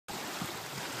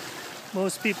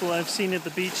most people I've seen at the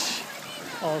beach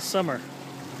all summer.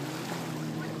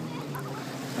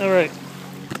 All right,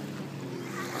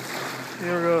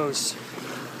 here goes.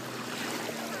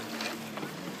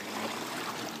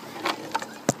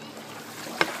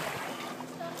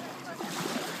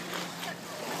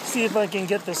 See if I can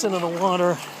get this into the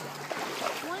water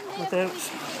without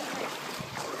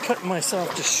cutting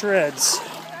myself to shreds.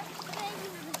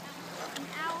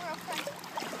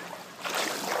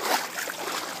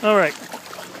 All right,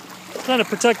 kind of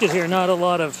protected here, not a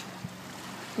lot of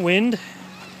wind,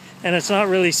 and it's not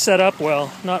really set up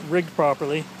well, not rigged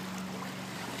properly.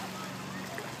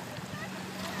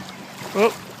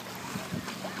 Oh,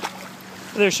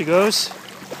 there she goes.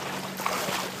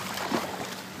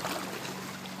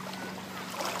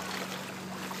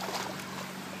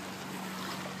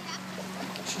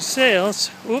 She sails.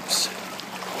 Oops,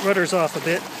 rudder's off a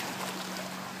bit.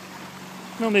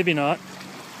 No, maybe not.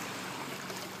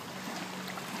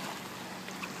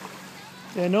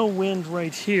 Yeah, no wind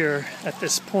right here at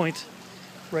this point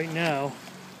right now.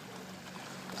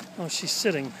 Oh, she's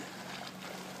sitting.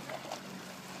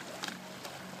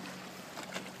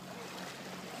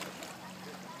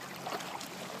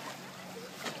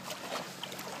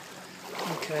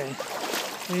 Okay,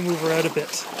 let me move her out a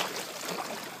bit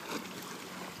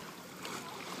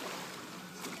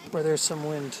where there's some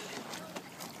wind.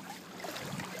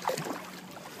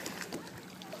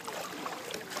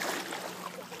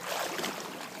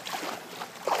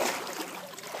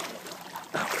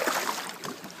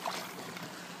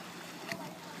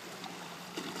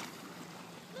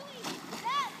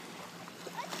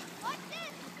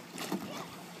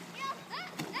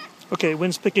 Okay,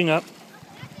 wind's picking up,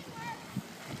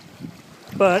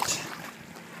 but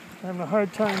I'm having a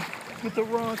hard time with the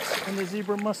rocks and the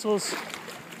zebra mussels.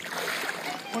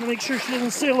 I want to make sure she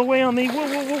doesn't sail away on me. Whoa,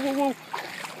 whoa, whoa, whoa, whoa.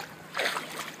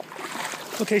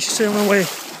 Okay, she's sailing away.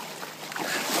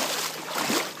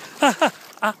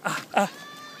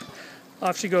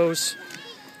 Off she goes.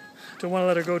 Don't want to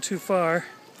let her go too far.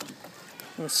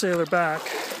 I'll sail her back.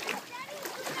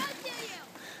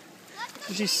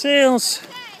 So she sails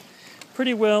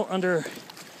pretty well under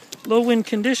low wind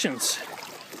conditions.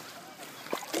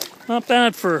 Not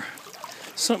bad for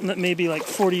something that may be like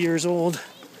 40 years old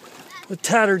with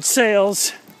tattered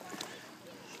sails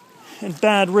and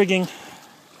bad rigging.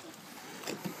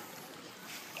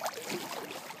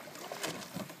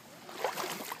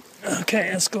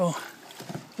 Okay, let's go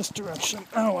this direction.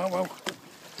 Oh, wow, wow.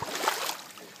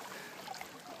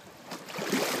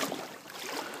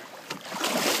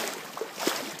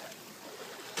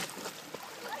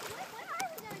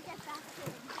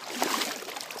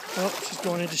 Oh, she's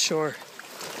going into shore.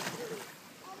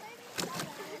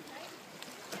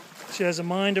 She has a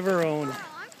mind of her own.